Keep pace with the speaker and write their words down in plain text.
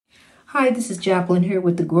Hi, this is Jacqueline here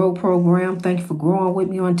with the Grow Program. Thank you for growing with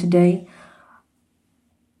me on today.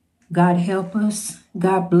 God help us.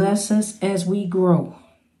 God bless us as we grow.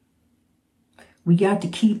 We got to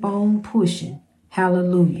keep on pushing.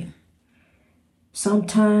 Hallelujah.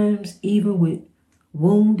 Sometimes even with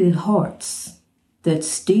wounded hearts that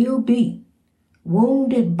still beat,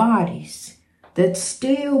 wounded bodies that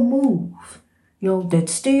still move, that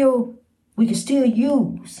still, we can still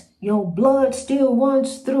use, blood still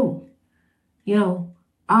runs through.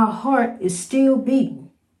 Our heart is still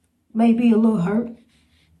beating. Maybe a little hurt,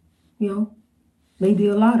 maybe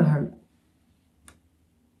a lot of hurt.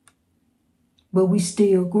 But we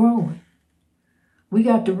still growing. We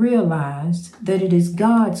got to realize that it is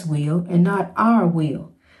God's will and not our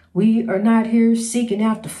will. We are not here seeking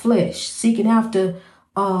after flesh, seeking after,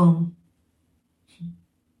 we're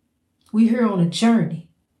here on a journey.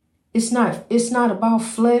 It's not about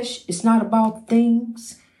flesh. It's not about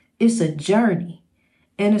things. It's a journey.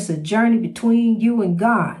 And it's a journey between you and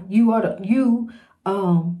God. You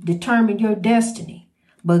determine your destiny.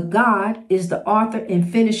 But God is the author and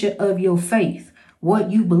finisher of your faith.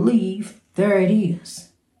 What you believe, there it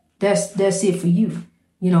is. That's it for you.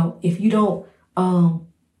 If you don't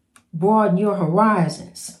broaden your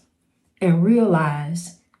horizons and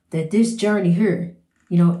realize that this journey here,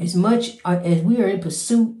 as much as we are in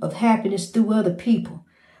pursuit of happiness through other people,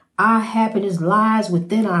 our happiness lies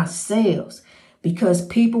within ourselves. Because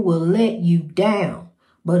people will let you down.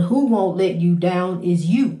 But who won't let you down is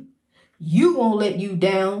you. You won't let you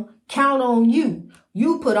down. Count on you.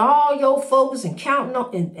 You put all your focus and counting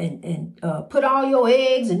on and put all your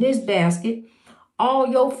eggs in this basket. All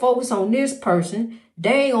your focus on this person.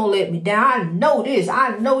 They ain't gonna let me down. I know this.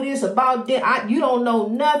 I know this about them. You don't know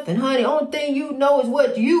nothing, honey. Only thing you know is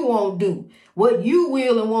what you won't do. What you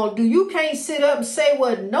will and won't do. You can't sit up and say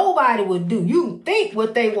what nobody would do. You think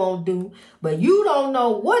what they won't do, but you don't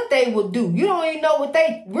know what they will do. You don't even know what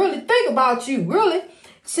they really think about you, really.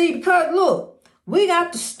 See, because look, we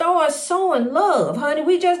got to start sowing love, honey.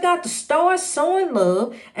 We just got to start sowing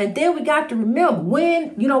love. And then we got to remember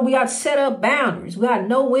when, we got to set up boundaries. We got to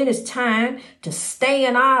know when it's time to stay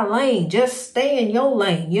in our lane. Just stay in your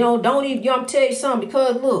lane. Don't even, I'm tell you something,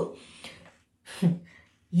 because look,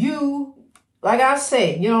 like I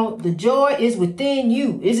said, the joy is within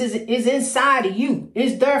you. It's inside of you.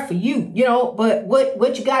 It's there for you, but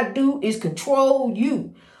what you got to do is control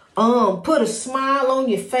you. Put a smile on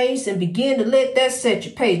your face and begin to let that set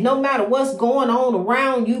your pace. No matter what's going on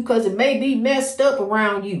around you, because it may be messed up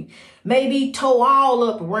around you. Maybe toe all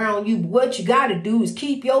up around you. But what you got to do is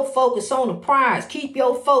keep your focus on the prize. Keep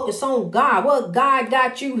your focus on God. What God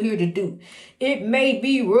got you here to do. It may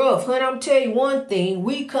be rough, honey. I'm telling you one thing.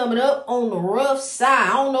 We coming up on the rough side.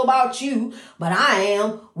 I don't know about you, but I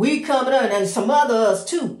am. We coming up, and some others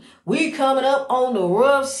too. We coming up on the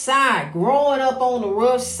rough side, growing up on the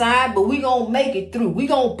rough side, but we gonna make it through. We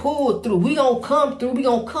gonna pull through. We gonna come through. We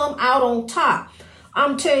gonna come out on top.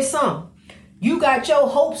 I'm tell you something. You got your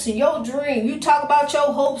hopes and your dreams. You talk about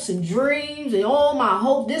your hopes and dreams and all my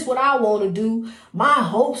hope. This is what I want to do. My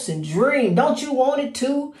hopes and dreams. Don't you want it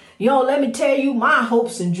too? Let me tell you my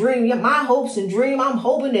hopes and dreams. My hopes and dreams. I'm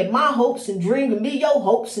hoping that my hopes and dreams can be your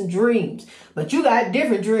hopes and dreams. But you got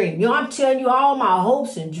different dreams. I'm telling you all my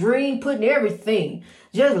hopes and dreams, putting everything.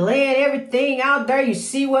 Just laying everything out there. You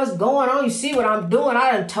see what's going on. You see what I'm doing.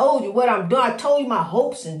 I done told you what I'm doing. I told you my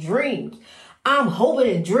hopes and dreams. I'm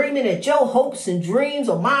hoping and dreaming that your hopes and dreams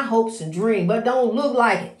are my hopes and dreams, but don't look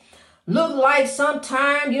like it. Look like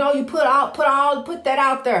sometime, you put that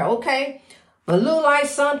out there, okay? But look like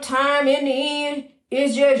sometime in the end,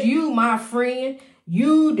 it's just you, my friend.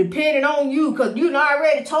 You depending on you, because you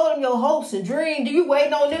already told them your hopes and dreams. Do you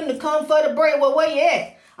waiting on them to come for the break? Well, where you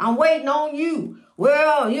at? I'm waiting on you.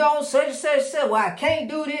 Well, such and such. Well, I can't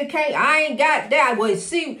do this. I ain't got that. Well,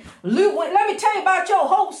 see, let me tell you about your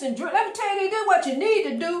hopes and dreams. Let me tell you this, what you need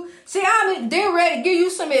to do. See, they're ready to give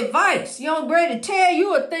you some advice. Ready to tell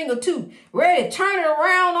you a thing or two. Ready to turn it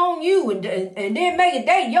around on you and then make it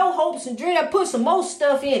that your hopes and dreams. I put some more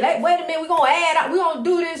stuff in. Like, wait a minute, we're going to add up. We're going to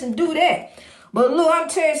do this and do that. But look, I'm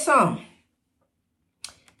telling you something.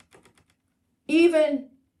 Even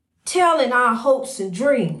telling our hopes and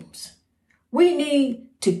dreams, we need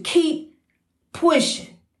to keep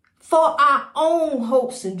pushing for our own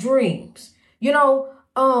hopes and dreams. God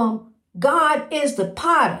is the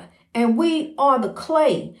potter and we are the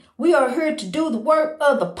clay. We are here to do the work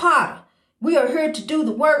of the potter. We are here to do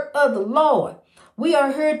the work of the Lord. We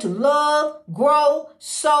are here to love, grow,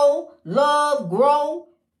 sow, love, grow,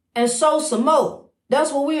 and sow some more.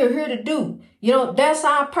 That's what we are here to do. That's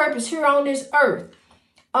our purpose here on this earth.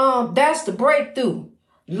 That's the breakthrough.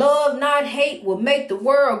 Love, not hate, will make the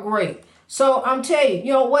world great. So I'm telling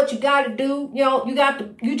you, what you got to do, you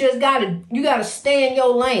just got to stay in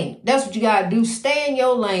your lane. That's what you got to do. Stay in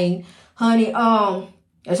your lane, honey.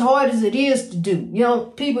 As hard as it is to do,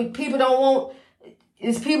 people don't want,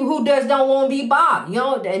 it's people who just don't want to be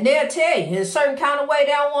bothered, and they'll tell you in a certain kind of way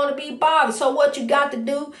they don't want to be bothered. So what you got to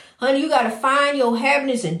do, honey, you got to find your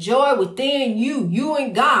happiness and joy within you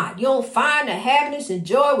and God. You don't find the happiness and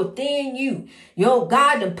joy within you.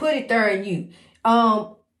 God done put it there in you.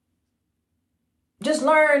 Just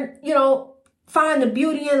learn, find the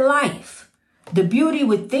beauty in life, the beauty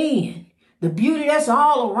within, the beauty that's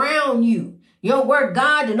all around you. Where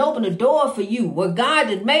God done opened the door for you, where God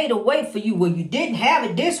done made a way for you, where you didn't have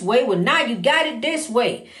it this way, well, now you got it this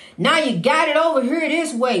way. Now you got it over here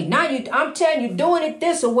this way. Now I'm telling you, doing it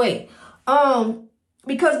this way. Because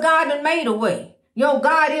God done made a way.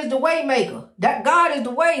 God is the way maker. That God is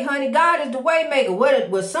the way, honey. God is the way maker.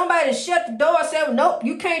 Will somebody shut the door and say, nope,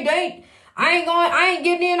 you can't, I ain't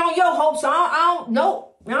getting in on your hopes. Nope.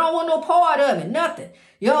 I don't want no part of it. Nothing.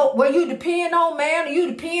 Where you depend on man, or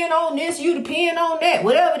you depend on this, you depend on that.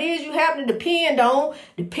 Whatever it is you happen to depend on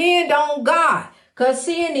God. Because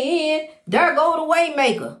see, in the end, there go the way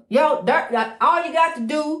maker. All you got to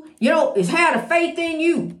do, is have the faith in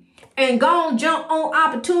you. And go and jump on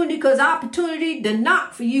opportunity, because opportunity to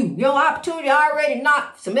knock for you. Opportunity already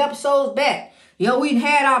knocked some episodes back. We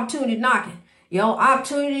had opportunity knocking.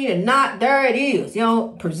 Opportunity to knock, there it is.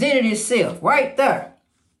 Presented itself right there.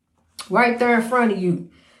 Right there in front of you.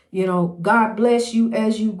 God bless you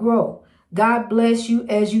as you grow. God bless you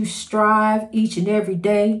as you strive each and every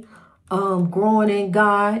day, growing in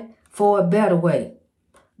God for a better way.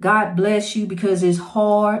 God bless you, because it's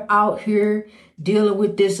hard out here dealing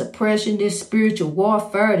with this oppression, this spiritual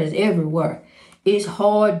warfare that's everywhere. It's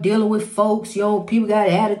hard dealing with folks. People got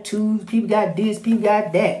attitudes. People got this. People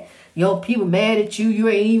got that. People mad at you. You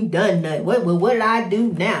ain't even done nothing. What did I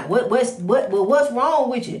do now? What's wrong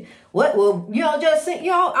with you?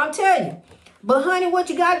 I'm telling you. But honey, what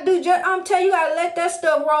you got to do, I'm telling you, you got to let that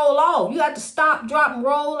stuff roll off. You got to stop, drop, and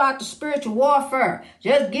roll out the spiritual warfare.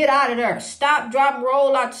 Just get out of there. Stop, drop, and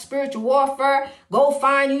roll out the spiritual warfare. Go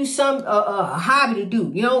find you some a hobby to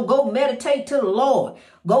do. Go meditate to the Lord.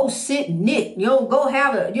 Go sit and knit. Go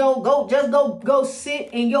have a, go sit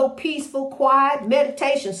in your peaceful, quiet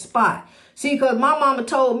meditation spot. See, because my mama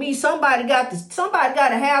told me somebody got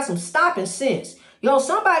to have some stopping sense.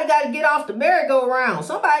 Somebody got to get off the merry-go-round.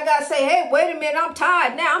 Somebody got to say, hey, wait a minute, I'm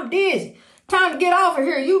tired now. I'm dizzy. Time to get off of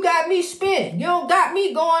here. You got me spinning. You don't got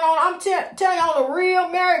me going on. I'm telling you, on a real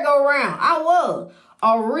merry-go-round. I was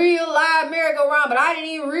a real live merry-go-round, but I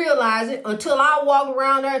didn't even realize it until I walked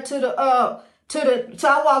around there to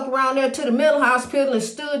the mental hospital and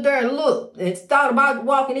stood there and looked and thought about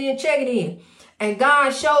walking in, checking in. And God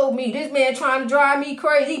showed me this man trying to drive me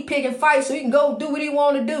crazy. He picking fights so he can go do what he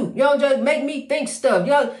want to do. Just make me think stuff.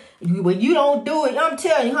 When you don't do it, I'm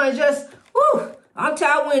telling you, honey, I'm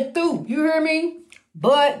telling you, I went through. You hear me?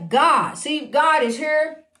 But God, see, God is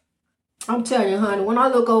here. I'm telling you, honey, when I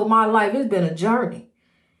look over my life, it's been a journey.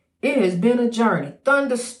 It has been a journey.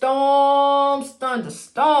 Thunderstorms.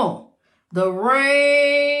 The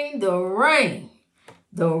rain and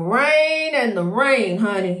the rain,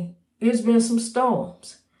 honey. It's been some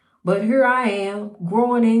storms, but here I am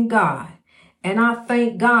growing in God. And I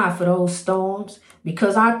thank God for those storms,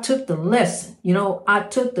 because I took the lesson,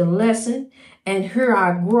 and here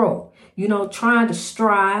I grow, trying to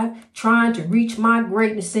strive, trying to reach my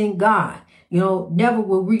greatness in God. Never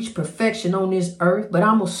will reach perfection on this earth, but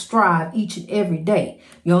I'm going to strive each and every day,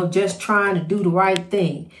 just trying to do the right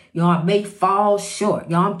thing. I may fall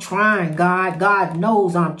short. I'm trying, God. God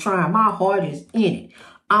knows I'm trying. My heart is in it.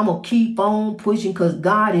 I'm going to keep on pushing because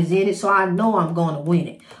God is in it, so I know I'm going to win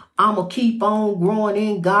it. I'm going to keep on growing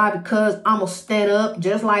in God, because I'm going to stand up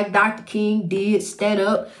just like Dr. King did. Stand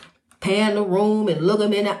up, pan the room, and look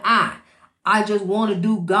him in the eye. I just want to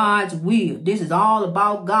do God's will. This is all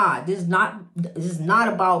about God. This is not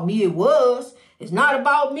about me. It's not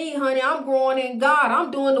about me, honey. I'm growing in God. I'm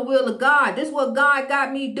doing the will of God. This is what God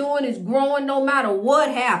got me doing, is growing no matter what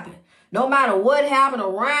happened. No matter what happened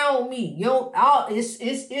around me,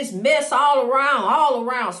 it's mess all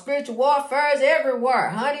around. Spiritual warfare is everywhere,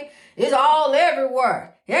 honey. It's all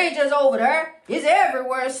everywhere. It ain't just over there. It's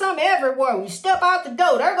everywhere. It's something everywhere. When you step out the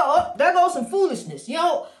door, there goes some foolishness.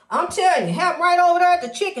 I'm telling you, happened right over there at the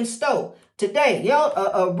chicken store today.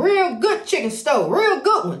 A real good chicken store, real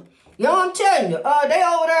good one. I'm telling you, they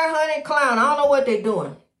over there, honey, clown. I don't know what they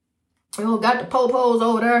doing. Got the po-pos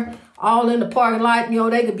over there all in the parking lot.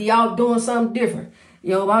 They could be out doing something different.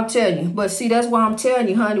 You know, I'm telling you. But see, that's why I'm telling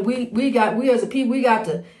you, honey, we as a people, we got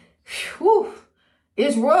to, whew,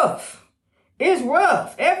 it's rough. It's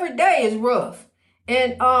rough. Every day is rough.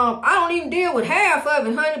 And I don't even deal with half of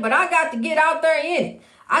it, honey, but I got to get out there in it.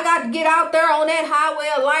 I got to get out there on that highway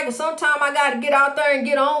of life, and sometimes I got to get out there and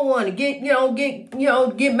get on one and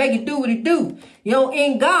make it do what it do. You know,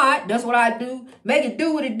 in God, that's what I do. Make it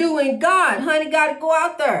do what it do in God. Honey, got to go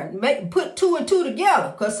out there and put 2 and 2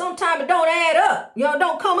 together, because sometimes it don't add up. You know, it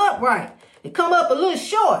don't come up right. It come up a little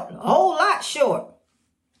short, a whole lot short.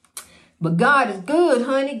 But God is good,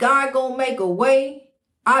 honey. God gonna make a way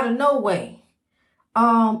out of no way.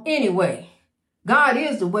 Anyway, God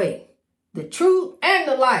is the way, the truth, and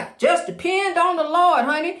the light. Just depend on the Lord,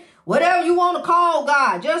 honey. Whatever you want to call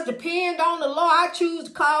God, just depend on the Lord. I choose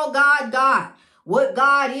to call God God. What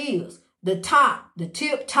God is, the top, the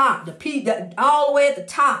tip top, the piece, all the way at the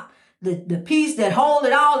top. The piece that hold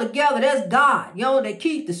it all together, that's God. You know, they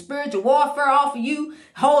keep the spiritual warfare off of you,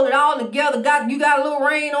 hold it all together. You got a little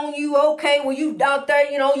rain on you, okay, when you out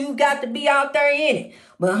there, you know, you got to be out there in it.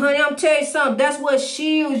 But honey, I'm telling you something, that's what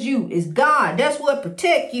shields you, is God. That's what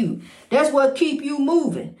protect you. That's what keep you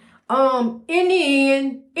moving. In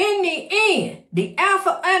the end, the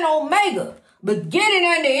Alpha and Omega, beginning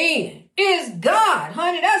and the end, is God,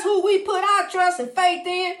 honey. That's who we put our trust and faith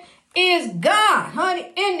in. Is God,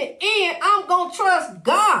 honey. In the end, I'm going to trust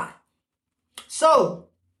God. So,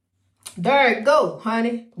 there it go,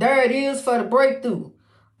 honey. There it is for the breakthrough.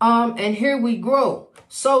 And here we grow.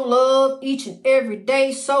 So love each and every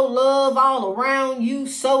day. So love all around you.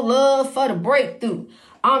 So love for the breakthrough.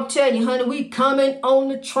 I'm telling you, honey, we coming on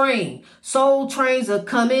the train. Soul trains are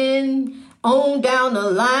coming on down the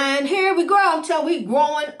line. Here we go. I'm telling you, we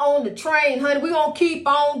growing on the train, honey. We going to keep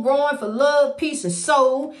on growing for love, peace, and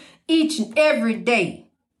soul. Each and every day.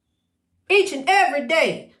 Each and every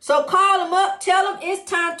day. So call them up. Tell them it's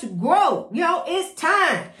time to grow. You know, it's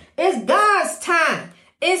time. It's God's time.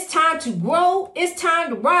 It's time to grow. It's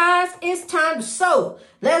time to rise. It's time to sow.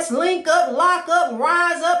 Let's link up, lock up, and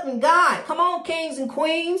rise up in God. Come on, kings and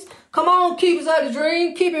queens. Come on, keepers of the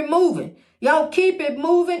dream. Keep it moving. Y'all keep it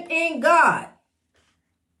moving in God.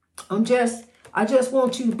 I just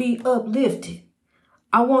want you to be uplifted.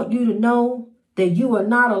 I want you to know that you are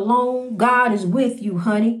not alone. God is with you,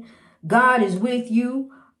 honey. God is with you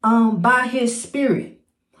by his spirit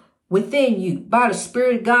within you, by the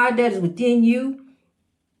spirit of God that is within you.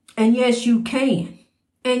 And yes, you can.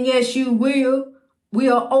 And yes, you will. We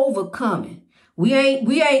are overcoming. We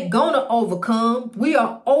ain't gonna overcome. We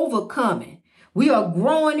are overcoming. We are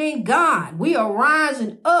growing in God. We are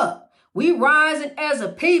rising up. We rising as a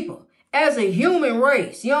people, as a human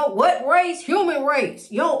race. You know what race? Human race.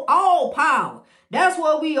 You know, all power. That's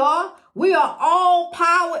what we are. We are all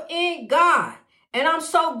power in God. And I'm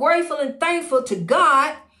so grateful and thankful to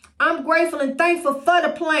God. I'm grateful and thankful for the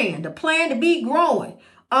plan to be growing,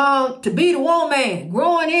 to be the woman,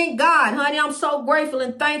 growing in God, honey. I'm so grateful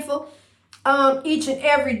and thankful each and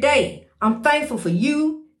every day. I'm thankful for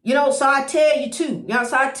you. You know, so I tell you too. You know,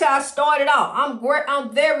 so I started off.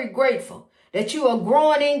 I'm very grateful that you are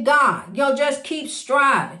growing in God. You know, just keep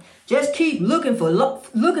striving. Just keep looking for the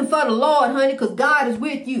Lord, honey, because God is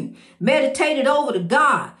with you. Meditate it over to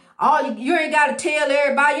God. You ain't got to tell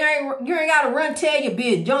everybody. You ain't got to run tell your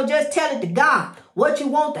business. Don't just tell it to God. What you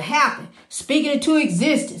want to happen. Speak it into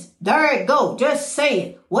existence. There it go. Just say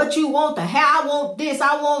it. What you want to have. I want this.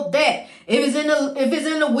 I want that. If it's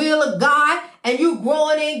in the will of God and you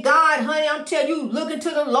growing in God, honey, I'm telling you, look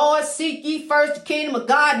into the Lord. Seek ye first the kingdom of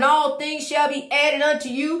God, and all things shall be added unto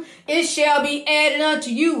you. It shall be added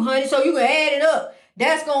unto you, honey. So you can add it up.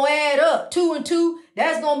 That's going to add up. 2 and 2,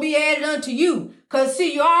 that's going to be added unto you. Because,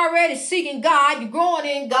 see, you're already seeking God. You're growing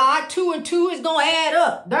in God. 2 and 2 is going to add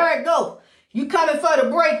up. There it go. You coming for the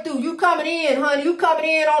breakthrough. You coming in, honey. You coming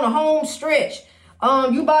in on the home stretch.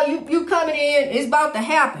 You coming in. It's about to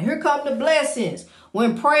happen. Here come the blessings.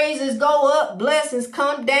 When praises go up, blessings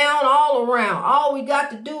come down all around. All we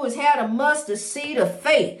got to do is have a mustard seed of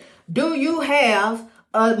faith. Do you have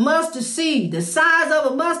a mustard seed, the size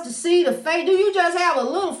of a mustard seed of faith? Do you just have a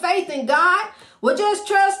little faith in God? Well, just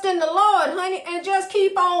trust in the Lord, honey, and just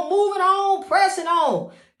keep on moving on, pressing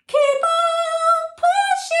on. Keep on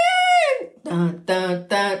pushing. Dun, dun,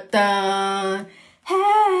 dun, dun.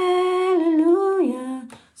 Hallelujah.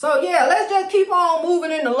 So, yeah, let's just keep on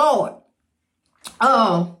moving in the Lord.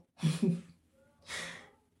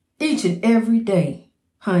 Each and every day,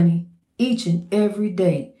 honey, each and every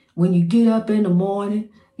day, when you get up in the morning,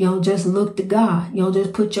 you know, just look to God. You know,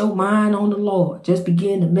 just put your mind on the Lord. Just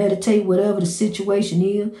begin to meditate whatever the situation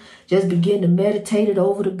is. Just begin to meditate it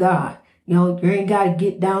over to God. You know, you ain't got to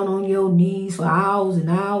get down on your knees for hours and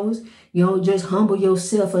hours. You know, just humble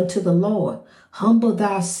yourself unto the Lord. Humble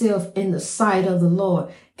thyself in the sight of the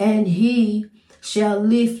Lord, and he shall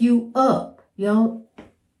lift you up. You know,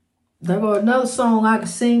 there was another song I could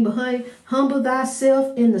sing behind. Humble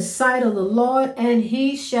thyself in the sight of the Lord, and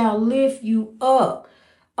he shall lift you up.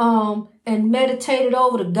 And meditate it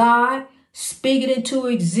over to God. Speak it into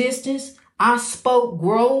existence. I spoke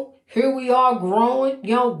grow. Here we are growing.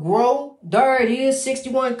 You know, grow. There it is,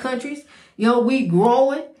 61 countries. You know, we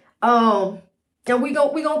growing. And we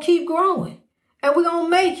gonna keep growing. And we're gonna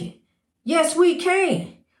make it. Yes, we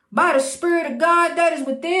can. By the Spirit of God that is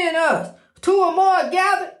within us. 2 or more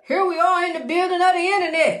gathered. Here we are in the building of the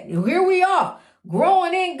internet. Here we are.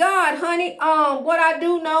 Growing in God, honey. What I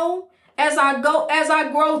do know as I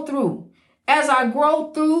grow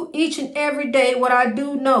through each and every day, what I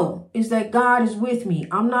do know is that God is with me.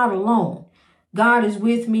 I'm not alone. God is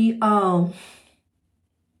with me.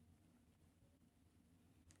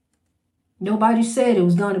 Nobody said it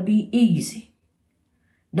was going to be easy.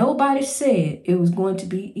 Nobody said it was going to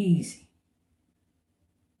be easy.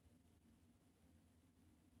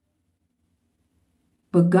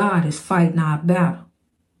 But God is fighting our battle.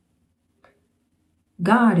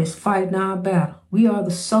 God is fighting our battle. We are the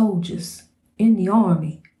soldiers in the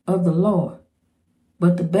army of the Lord.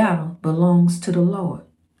 But the battle belongs to the Lord.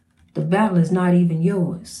 The battle is not even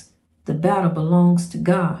yours. The battle belongs to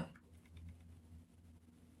God.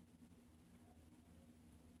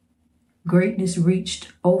 Greatness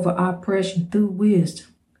reached over oppression through wisdom.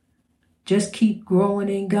 Just keep growing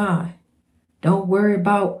in God. Don't worry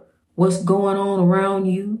about what's going on around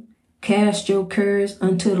you. Cast your cares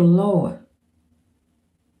unto the Lord.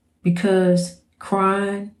 Because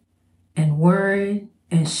crying and worrying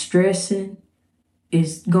and stressing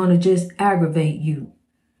is going to just aggravate you.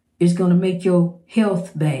 It's going to make your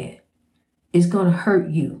health bad. It's going to hurt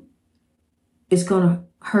you. It's going to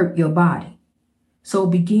hurt your body. So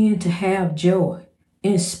begin to have joy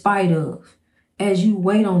in spite of. As you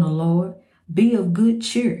wait on the Lord, be of good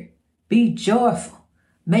cheer. Be joyful.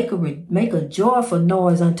 Make a joyful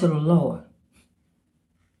noise unto the Lord.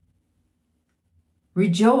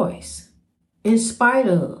 Rejoice in spite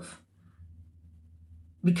of.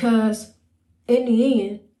 Because in the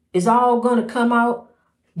end, it's all going to come out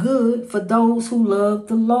good for those who love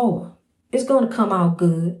the Lord. It's going to come out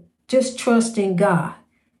good. Just trust in God.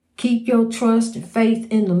 Keep your trust and faith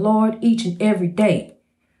in the Lord each and every day.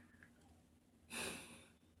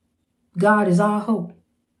 God is our hope.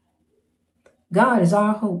 God is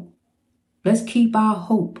our hope. Let's keep our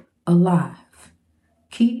hope alive.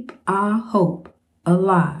 Keep our hope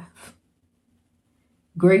alive.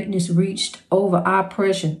 Greatness reached over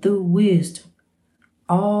oppression through wisdom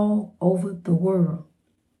all over the world.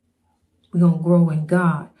 We're going to grow in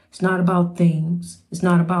God. It's not about things. It's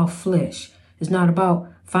not about flesh. It's not about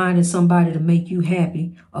finding somebody to make you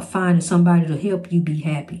happy or finding somebody to help you be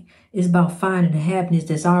happy. It's about finding the happiness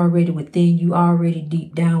that's already within you, already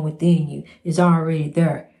deep down within you. It's already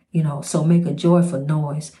there, you know. So make a joyful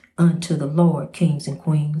noise unto the Lord, kings and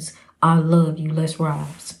queens. I love you. Let's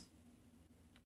rise.